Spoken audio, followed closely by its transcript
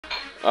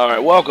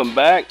Alright, welcome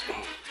back.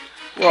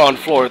 We're on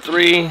floor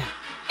 3.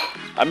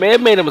 I may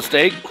have made a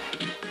mistake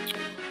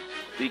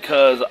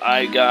because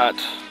I got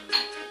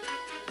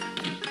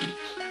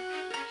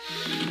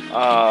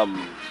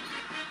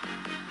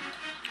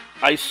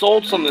I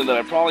sold something that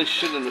I probably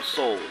shouldn't have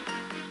sold.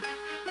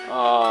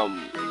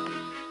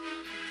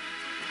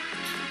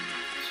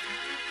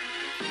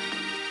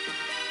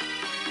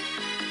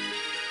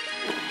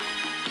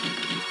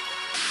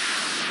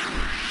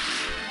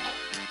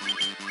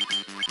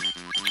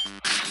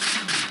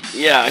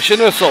 Yeah, I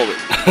shouldn't have sold it.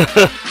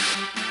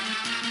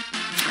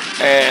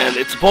 And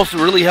it's supposed to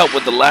really help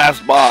with the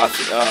last boss.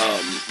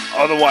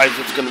 Otherwise,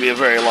 it's going to be a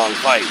very long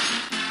fight.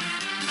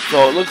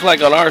 So it looks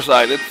like on our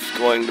side, it's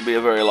going to be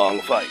a very long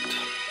fight.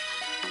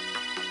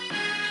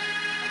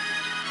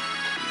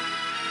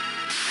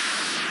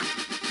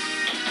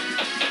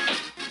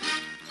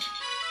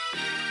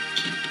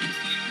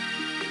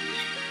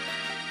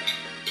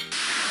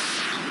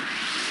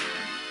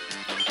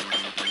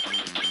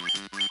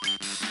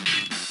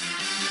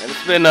 And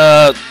it's been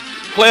a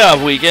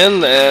playoff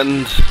weekend,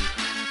 and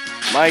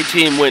my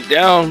team went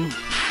down.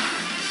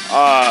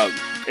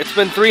 It's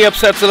been 3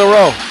 upsets in a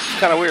row. It's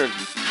kind of weird.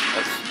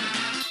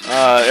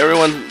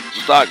 Everyone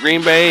thought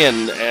Green Bay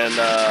and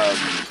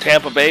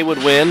Tampa Bay would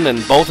win,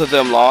 and both of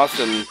them lost.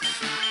 And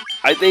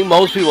I think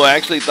most people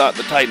actually thought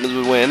the Titans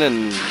would win,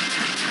 and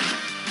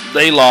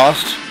they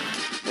lost.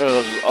 There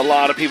was a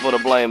lot of people to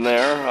blame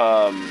there.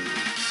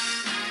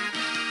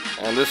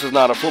 And this is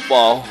not a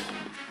football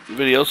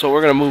video, so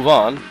we're going to move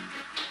on.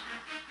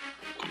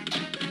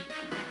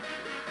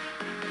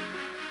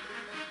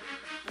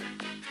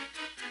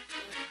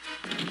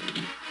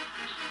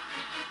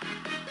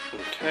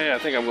 Okay, I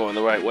think I'm going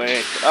the right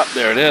way. Up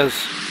there it is.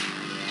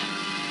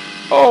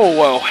 Oh,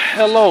 well,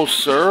 hello,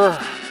 sir.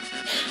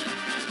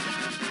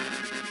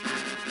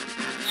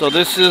 So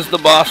this is the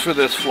boss for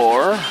this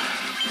floor.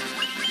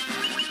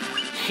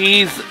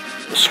 He's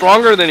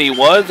stronger than he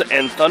was,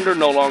 and thunder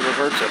no longer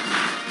hurts him.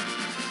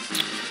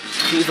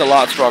 He's a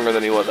lot stronger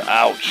than he was.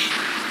 Ouch.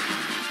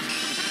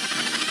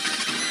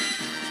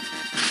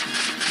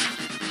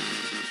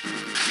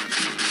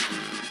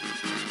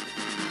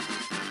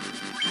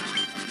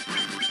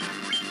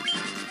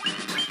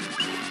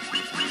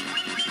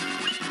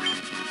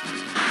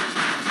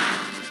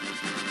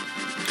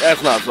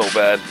 That's not so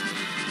bad.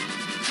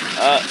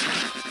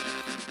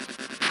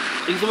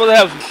 He's supposed to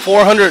have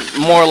 400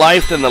 more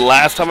life than the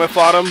last time I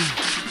fought him,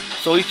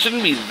 so he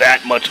shouldn't be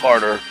that much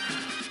harder.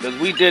 Because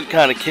we did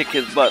kind of kick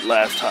his butt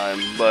last time,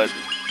 but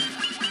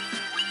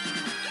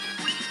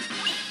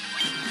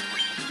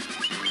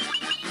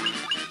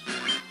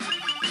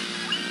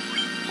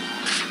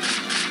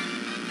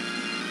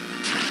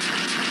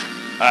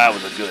that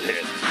was a good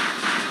hit.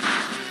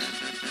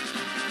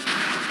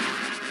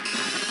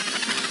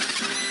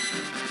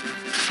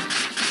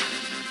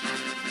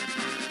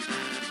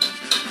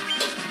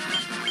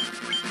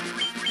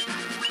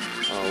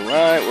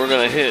 Alright, we're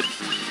gonna hit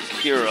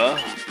Kira.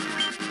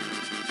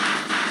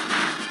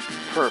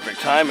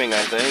 Perfect timing,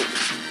 I think.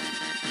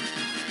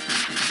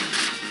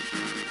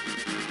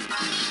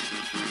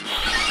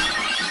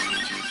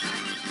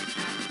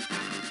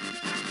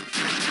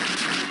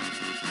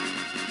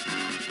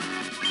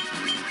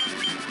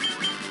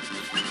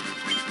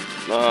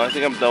 No, I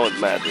think I'm done with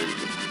magic.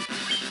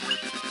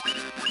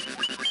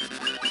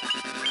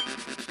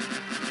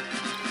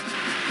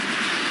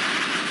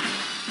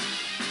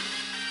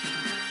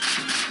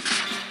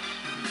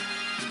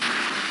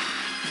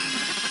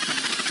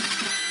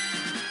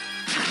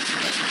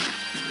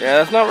 Yeah,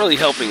 that's not really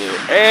helping you.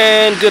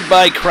 And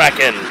goodbye,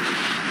 Kraken.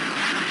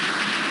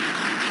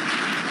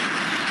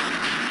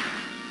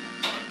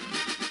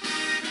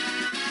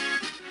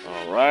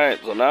 Alright,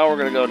 so now we're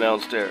going to go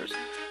downstairs.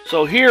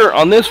 So here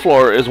on this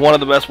floor is one of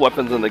the best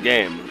weapons in the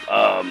game.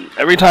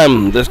 Every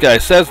time this guy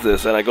says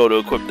this and I go to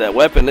equip that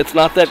weapon, it's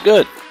not that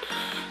good.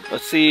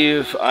 Let's see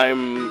if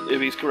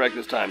he's correct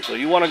this time. So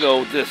you want to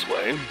go this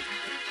way.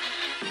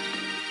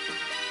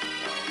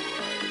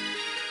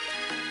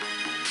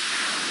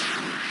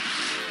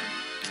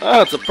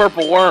 Ah, it's a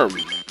purple worm.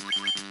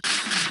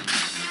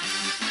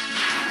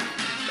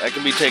 That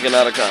can be taken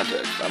out of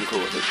context. I'm cool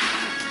with it.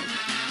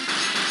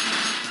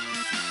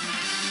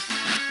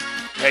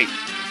 Hey,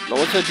 no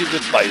one said you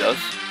could bite us.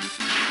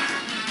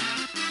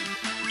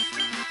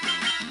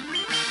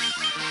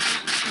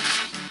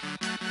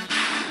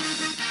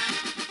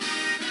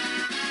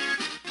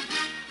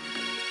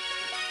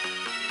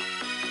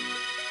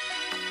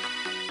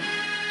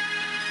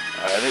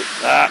 I think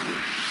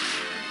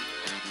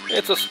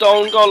it's a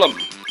stone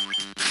golem.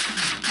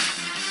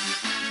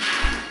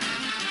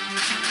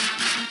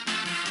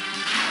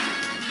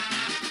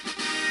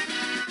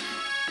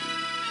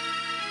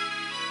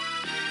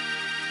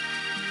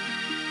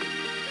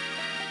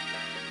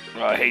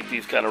 I hate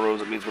these kind of rows.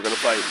 It means we're going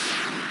to fight.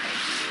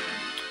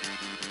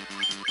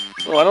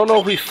 Oh, I don't know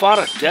if we fought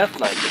a Death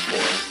Knight before.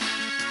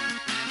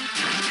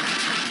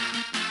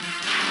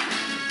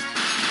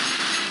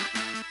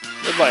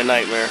 Goodbye,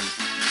 Nightmare.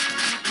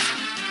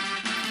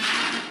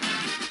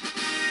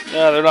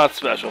 Yeah, they're not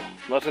special.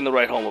 Nothing to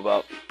write home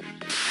about.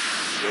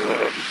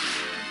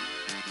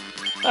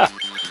 Ah,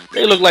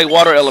 they look like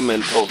water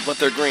elementals, but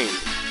they're green.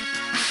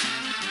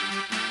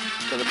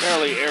 Because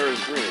apparently air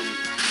is green.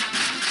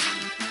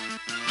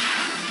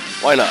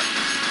 Why not?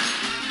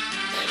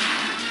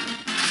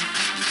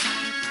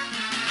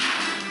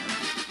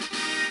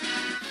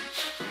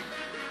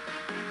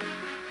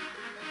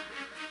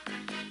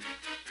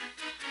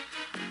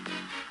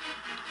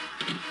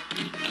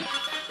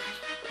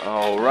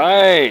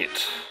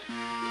 Alright.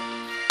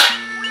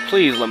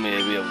 Please let me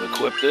be able to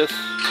equip this.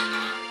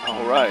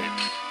 Alright.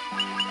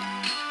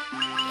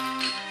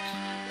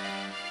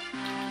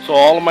 So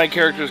all of my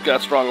characters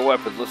got stronger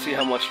weapons. Let's see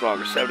how much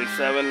stronger.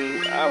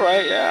 77.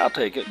 Alright, yeah, I'll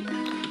take it.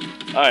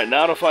 Alright,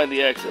 now to find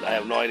the exit. I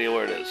have no idea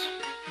where it is.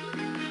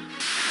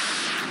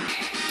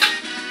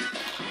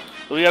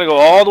 So we gotta go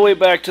all the way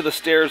back to the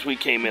stairs we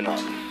came in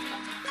on.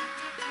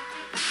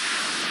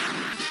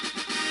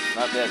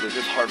 Not bad, they're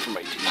just hard for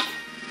my teeth.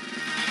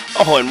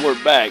 Oh, and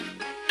we're back.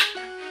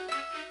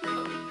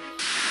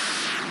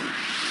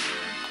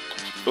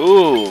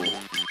 Ooh.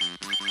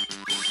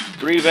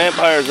 3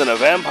 vampires and a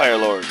vampire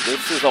lord.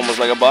 This is almost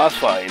like a boss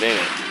fight, ain't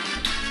it?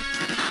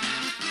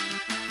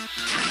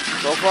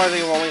 So far, I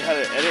think I've only had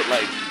to edit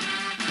like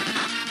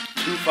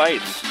 2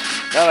 fights.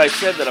 Now that I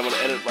said that, I'm going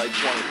to edit like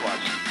 20.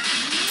 Watch.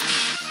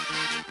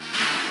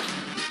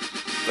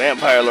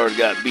 Vampire lord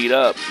got beat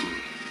up.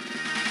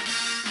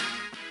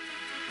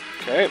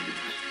 Okay.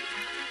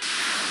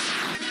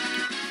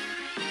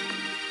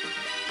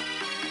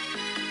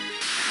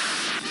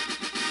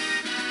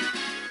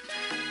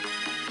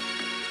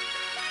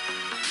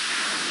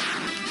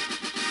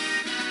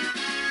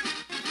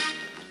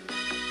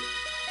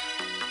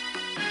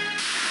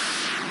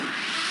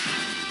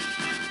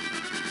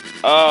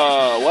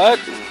 What?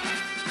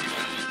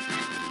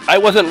 I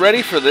wasn't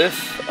ready for this.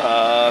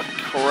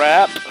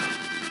 Crap.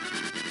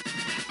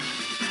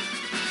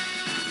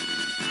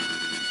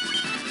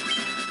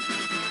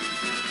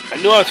 I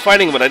knew I was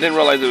fighting, but I didn't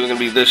realize it was going to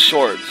be this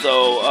short.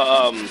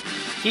 So,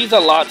 he's a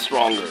lot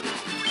stronger.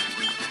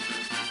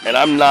 And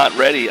I'm not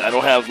ready. I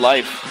don't have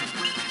life.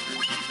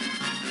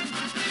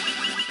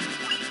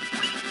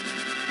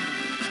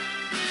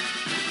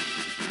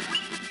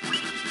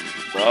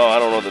 Oh, I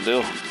don't know what to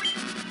do.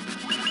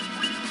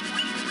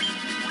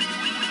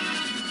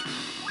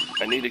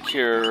 I need to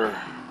cure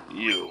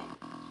you.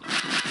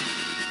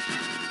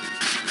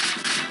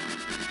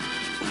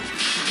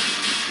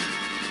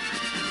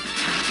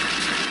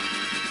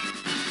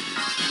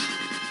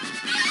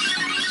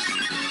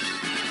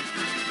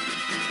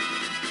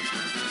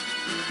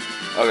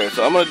 Okay,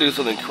 so I'm gonna do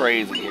something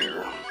crazy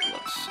here.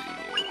 Let's see.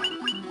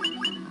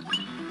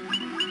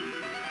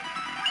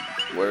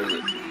 Where is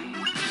it?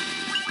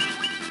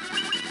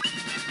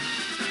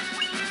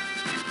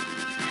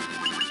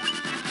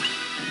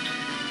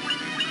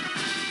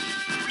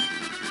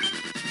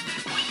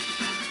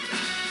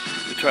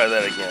 Try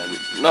that again.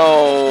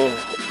 No,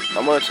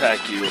 I'm gonna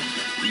attack you.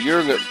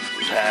 You're gonna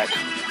attack.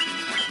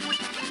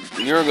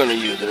 You're gonna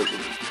use it.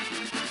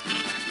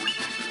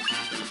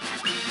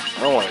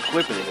 I don't want to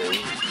equip anything.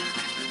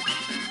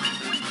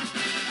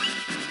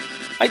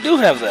 I do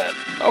have that.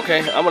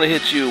 Okay, I'm gonna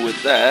hit you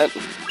with that.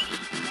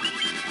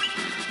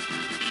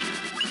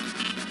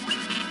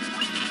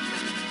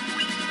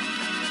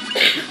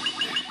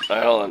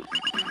 Alright, hold on.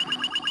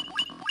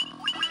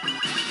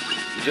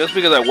 Just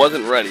because I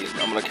wasn't ready,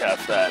 I'm gonna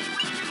cast that.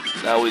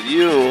 Now with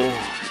you,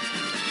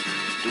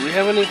 do we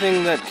have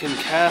anything that can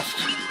cast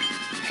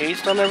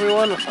haste on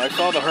everyone? I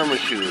saw the hermit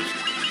shoes.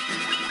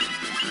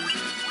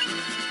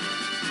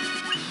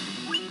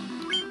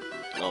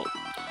 Oh.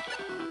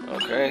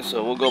 Okay,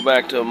 so we'll go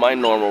back to my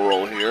normal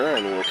roll here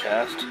and we'll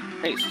cast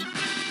haste.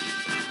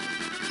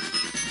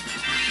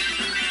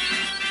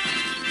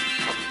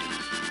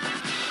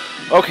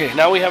 Okay,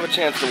 now we have a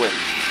chance to win.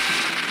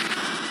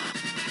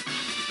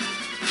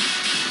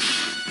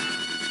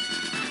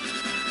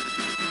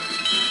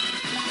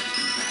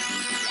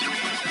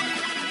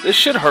 This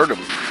should hurt him.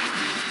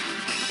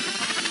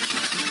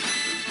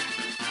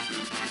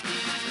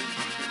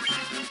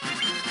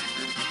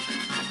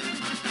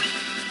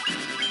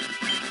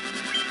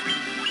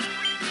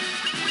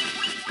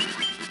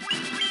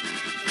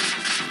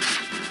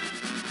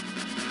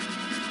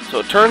 So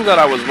it turns out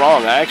I was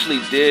wrong. I actually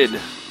did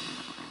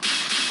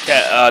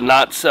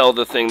not sell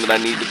the thing that I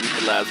need to beat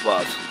the last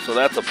boss. So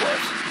that's a plus.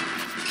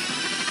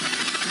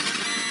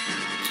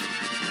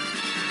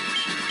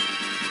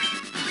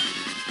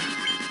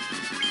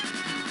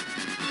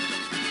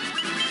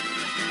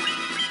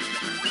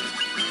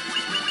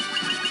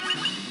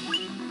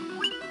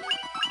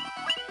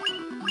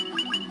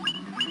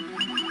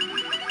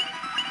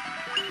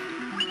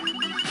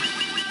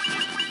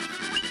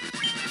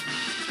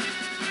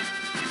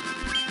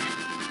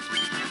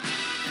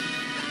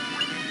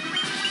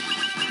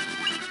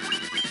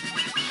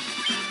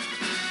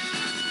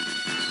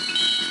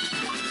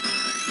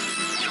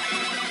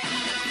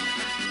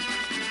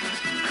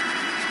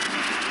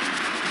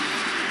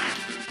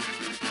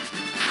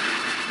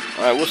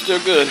 Alright, we're still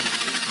good.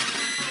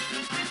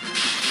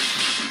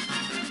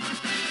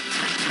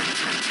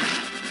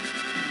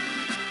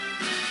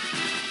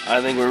 I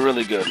think we're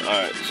really good.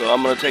 Alright, so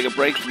I'm going to take a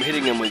break from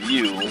hitting him with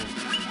you.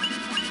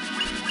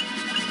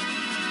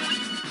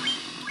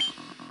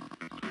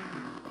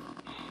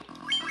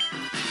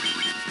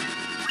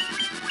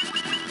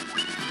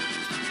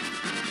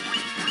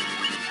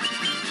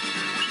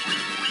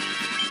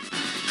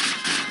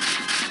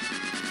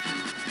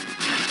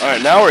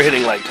 Alright, now we're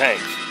hitting like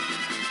tanks.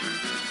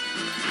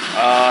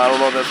 I don't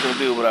know what that's going to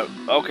do, but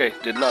okay,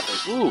 did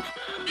nothing. Ooh,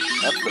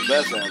 that's the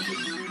best answer.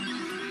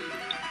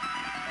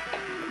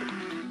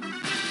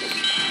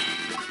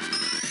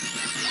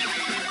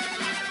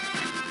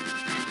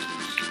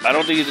 I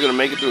don't think he's going to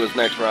make it through his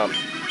next round.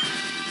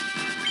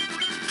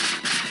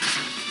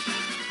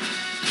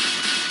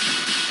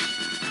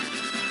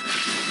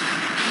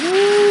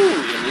 Woo!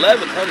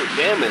 1100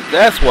 damage.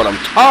 That's what I'm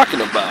talking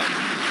about.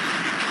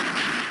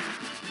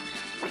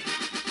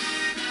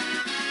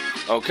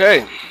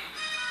 Okay.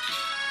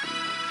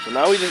 So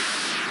now we just...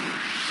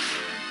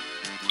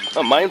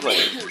 Oh, mine's like...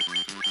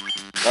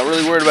 Not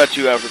really worried about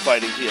you after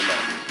fighting Tiamat.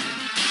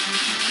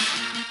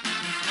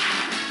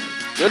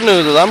 Good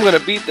news is I'm going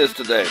to beat this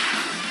today.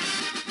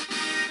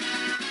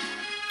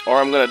 Or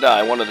I'm going to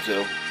die, one of the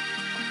two.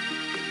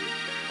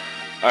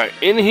 Alright,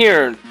 in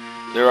here,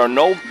 there are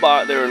no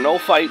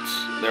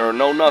fights, there are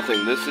no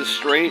nothing. This is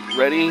straight,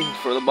 ready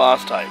for the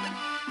boss type.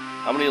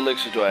 How many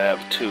elixirs do I have?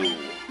 2.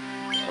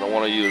 I don't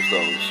want to use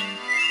those.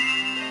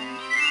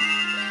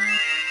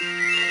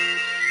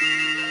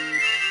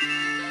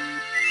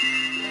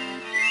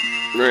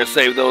 We're going to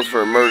save those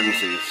for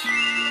emergencies.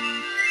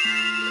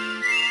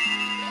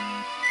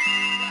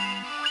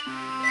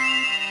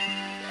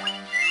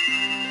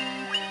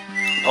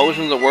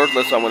 Potions are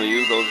worthless, so I'm going to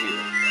use those here.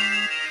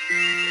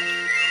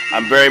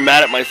 I'm very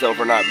mad at myself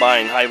for not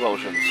buying high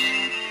potions.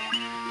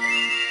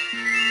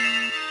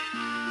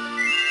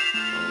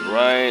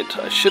 Alright,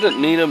 I shouldn't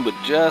need them, but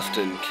just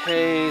in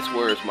case.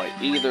 Where's my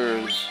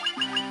ethers?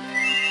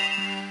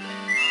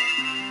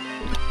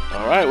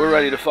 Alright, we're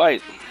ready to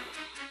fight.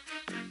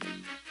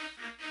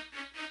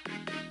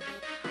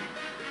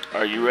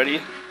 Are you ready?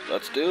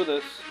 Let's do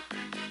this.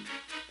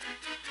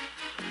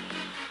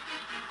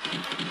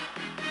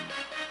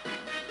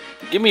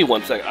 Give me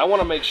 1 second. I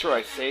want to make sure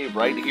I save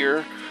right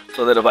here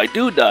so that if I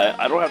do die,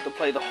 I don't have to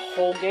play the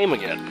whole game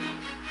again.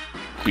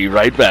 Be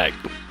right back.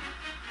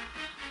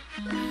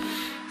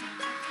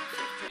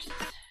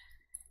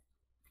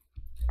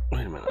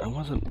 Wait a minute. I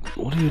wasn't...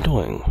 What are you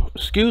doing?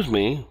 Excuse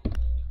me.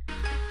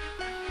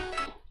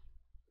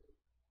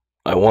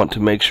 I want to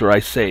make sure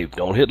I save.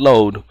 Don't hit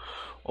load.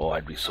 Oh,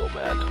 I'd be so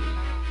mad.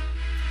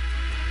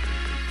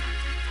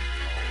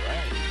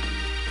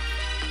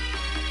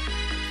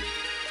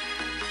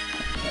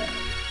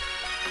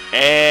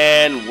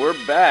 And we're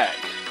back.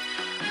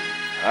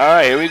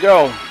 Alright, here we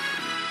go.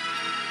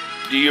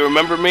 Do you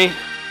remember me?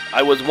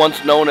 I was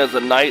once known as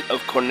the Knight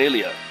of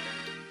Cornelia.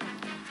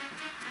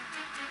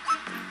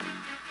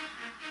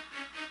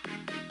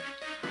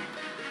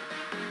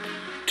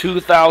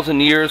 "2,000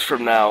 years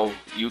from now,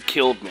 you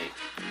killed me."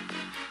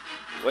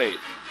 Wait,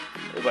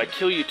 if I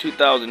kill you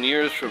 2,000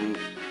 years from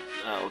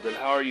now, then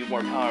how are you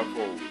more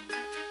powerful?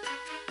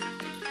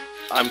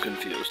 I'm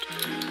confused.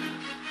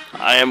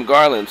 I am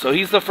Garland, so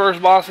he's the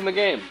first boss in the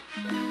game.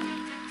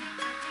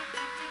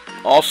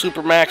 All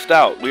super maxed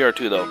out. We are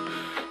too, though.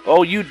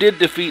 Oh, you did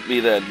defeat me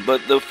then,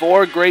 but the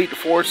 4 great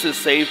forces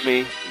saved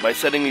me by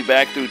sending me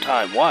back through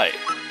time. Why?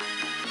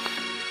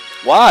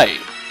 Why?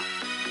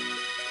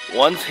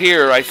 Once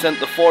here, I sent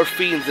the 4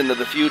 fiends into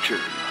the future.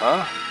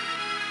 Huh?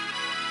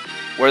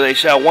 Where they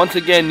shall once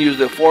again use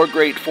the 4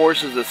 great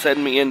forces to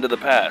send me into the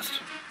past.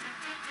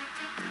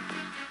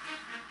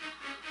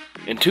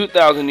 In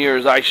 2,000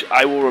 years,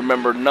 I will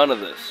remember none of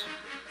this.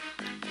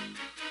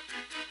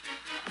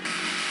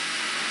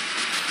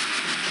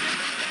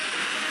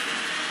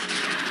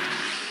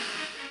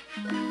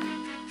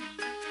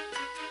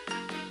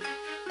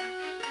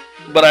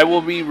 But I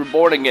will be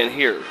reborn again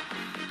here.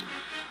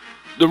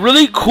 The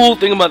really cool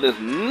thing about this,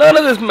 none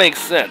of this makes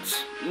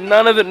sense.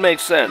 None of it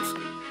makes sense.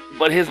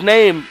 But his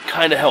name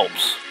kind of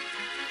helps.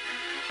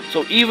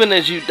 So even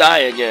as you die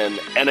again,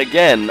 and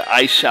again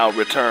I shall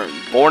return,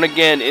 born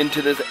again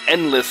into this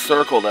endless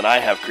circle that I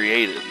have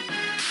created.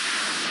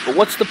 But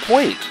what's the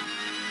point?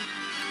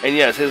 And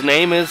yes, his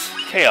name is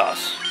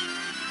Chaos.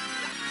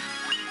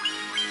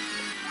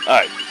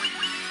 Alright.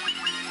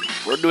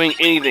 We're doing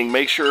anything,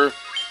 make sure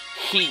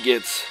he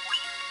gets...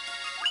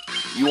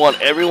 You want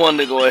everyone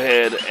to go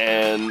ahead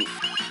and...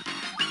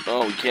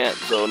 Oh, we can't.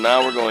 So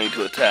now we're going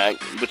to attack.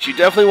 But you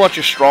definitely want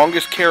your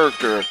strongest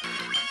character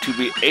to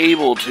be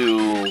able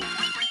to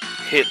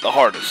hit the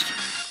hardest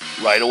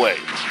right away.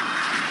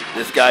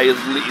 This guy is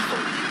lethal.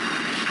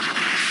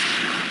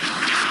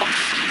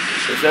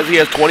 It says he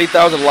has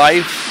 20,000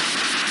 life.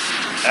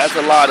 That's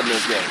a lot in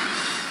this game.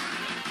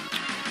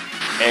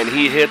 And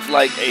he hits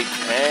like a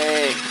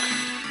tank.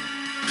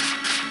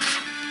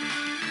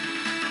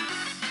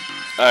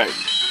 Alright.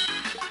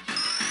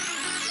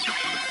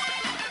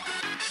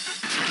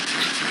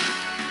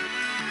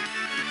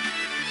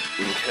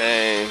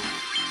 Okay.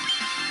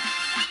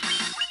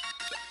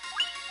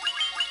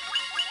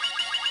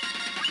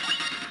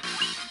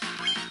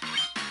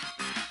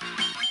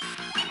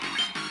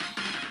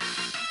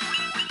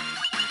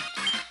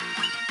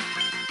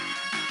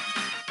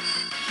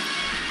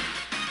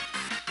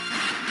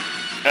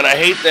 And I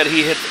hate that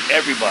he hits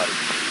everybody.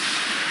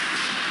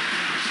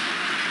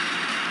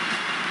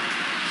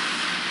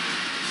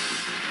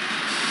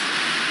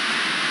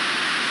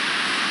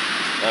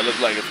 That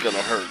looks like it's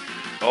gonna hurt.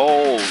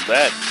 Oh,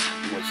 that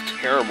was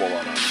terrible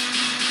on us.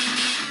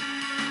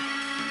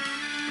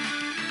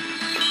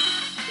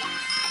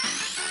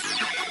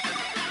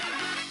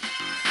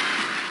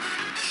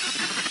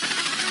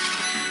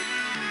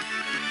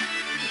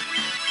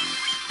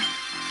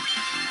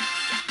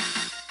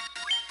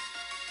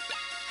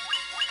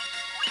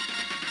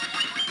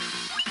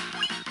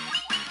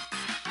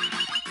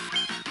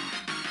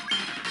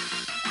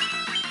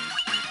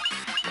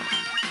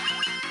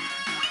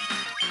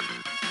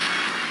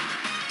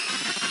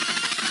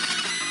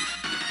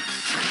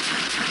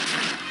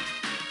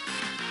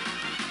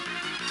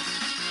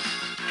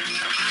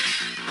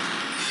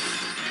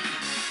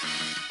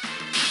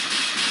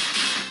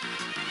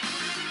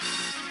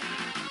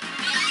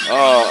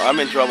 Oh, I'm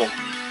in trouble.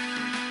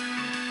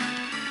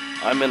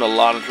 I'm in a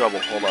lot of trouble.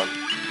 Hold on.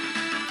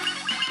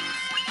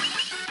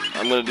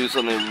 I'm going to do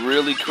something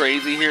really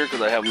crazy here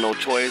because I have no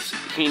choice.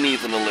 He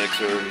needs an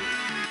elixir.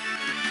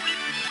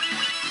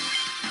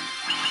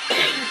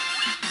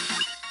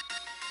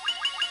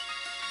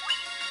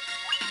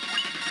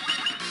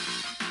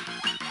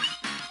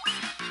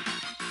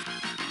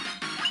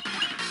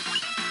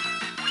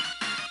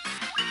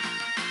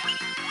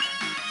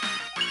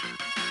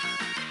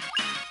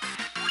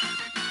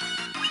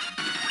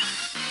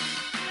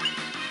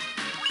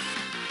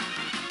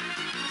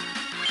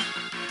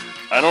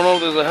 I don't know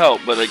if there's a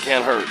help, but it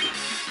can't hurt.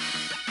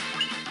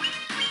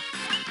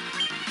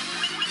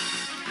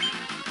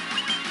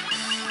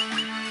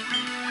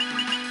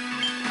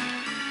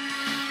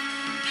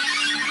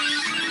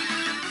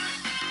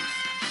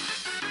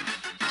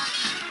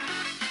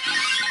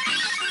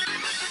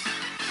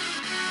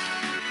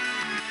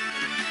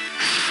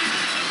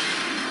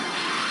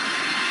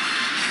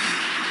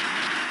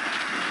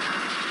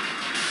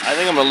 I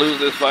think I'm gonna lose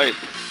this fight.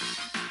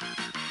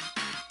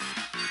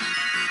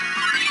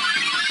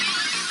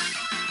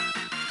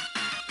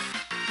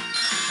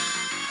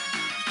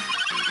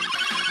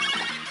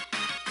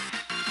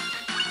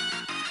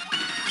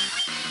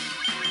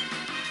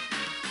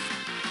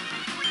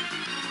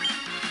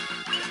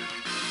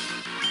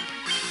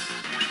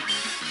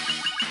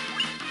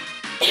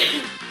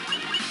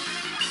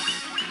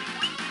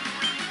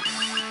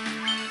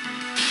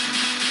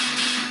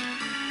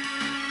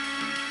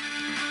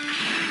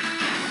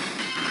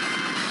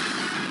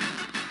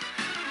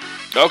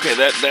 Okay,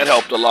 that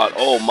helped a lot.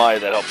 Oh my,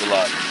 that helped a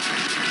lot.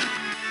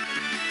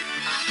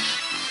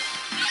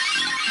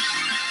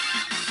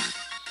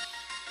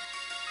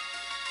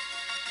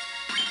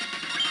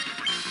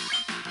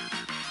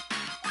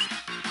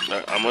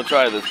 Alright, I'm gonna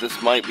try this.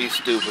 This might be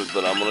stupid,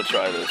 but I'm gonna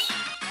try this.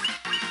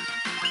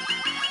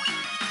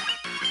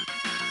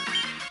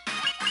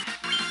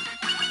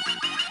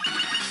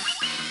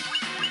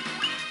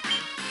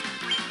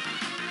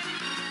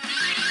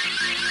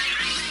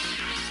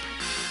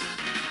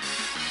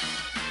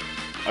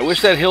 I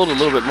wish that healed a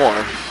little bit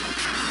more.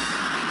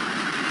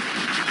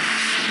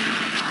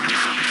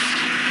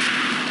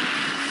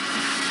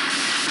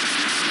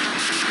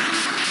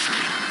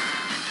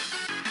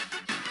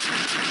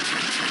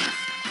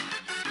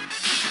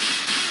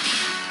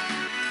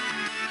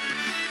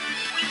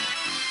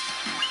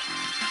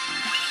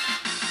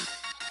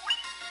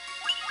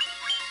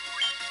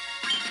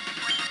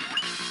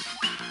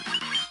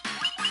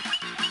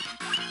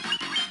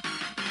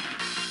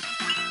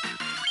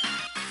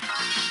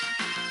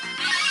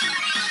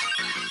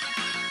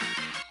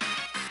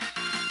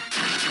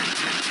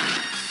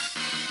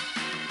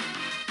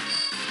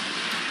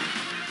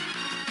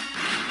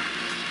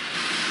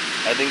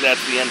 I think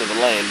that's the end of the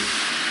lane.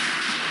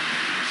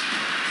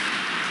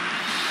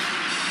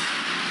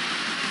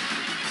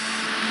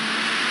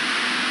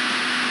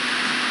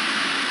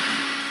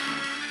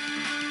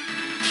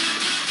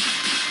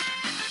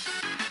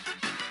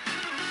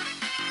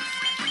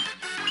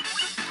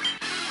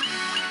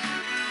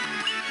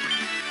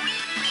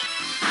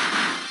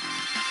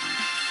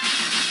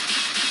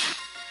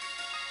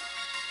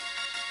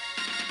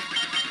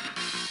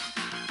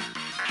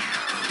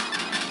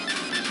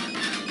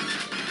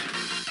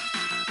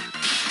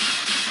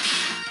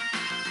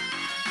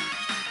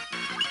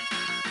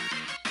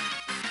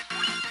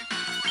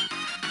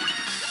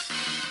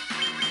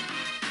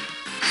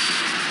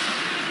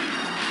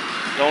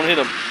 Don't hit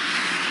him.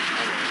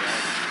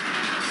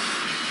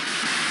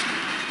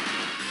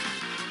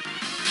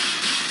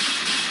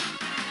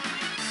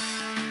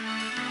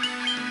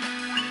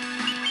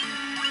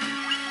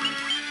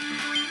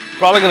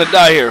 Probably gonna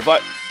die here if I...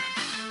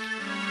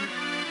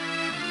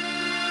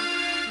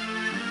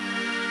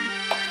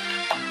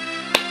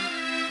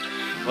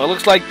 Well, it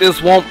looks like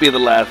this won't be the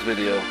last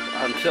video.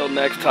 Until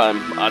next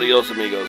time, adios amigos.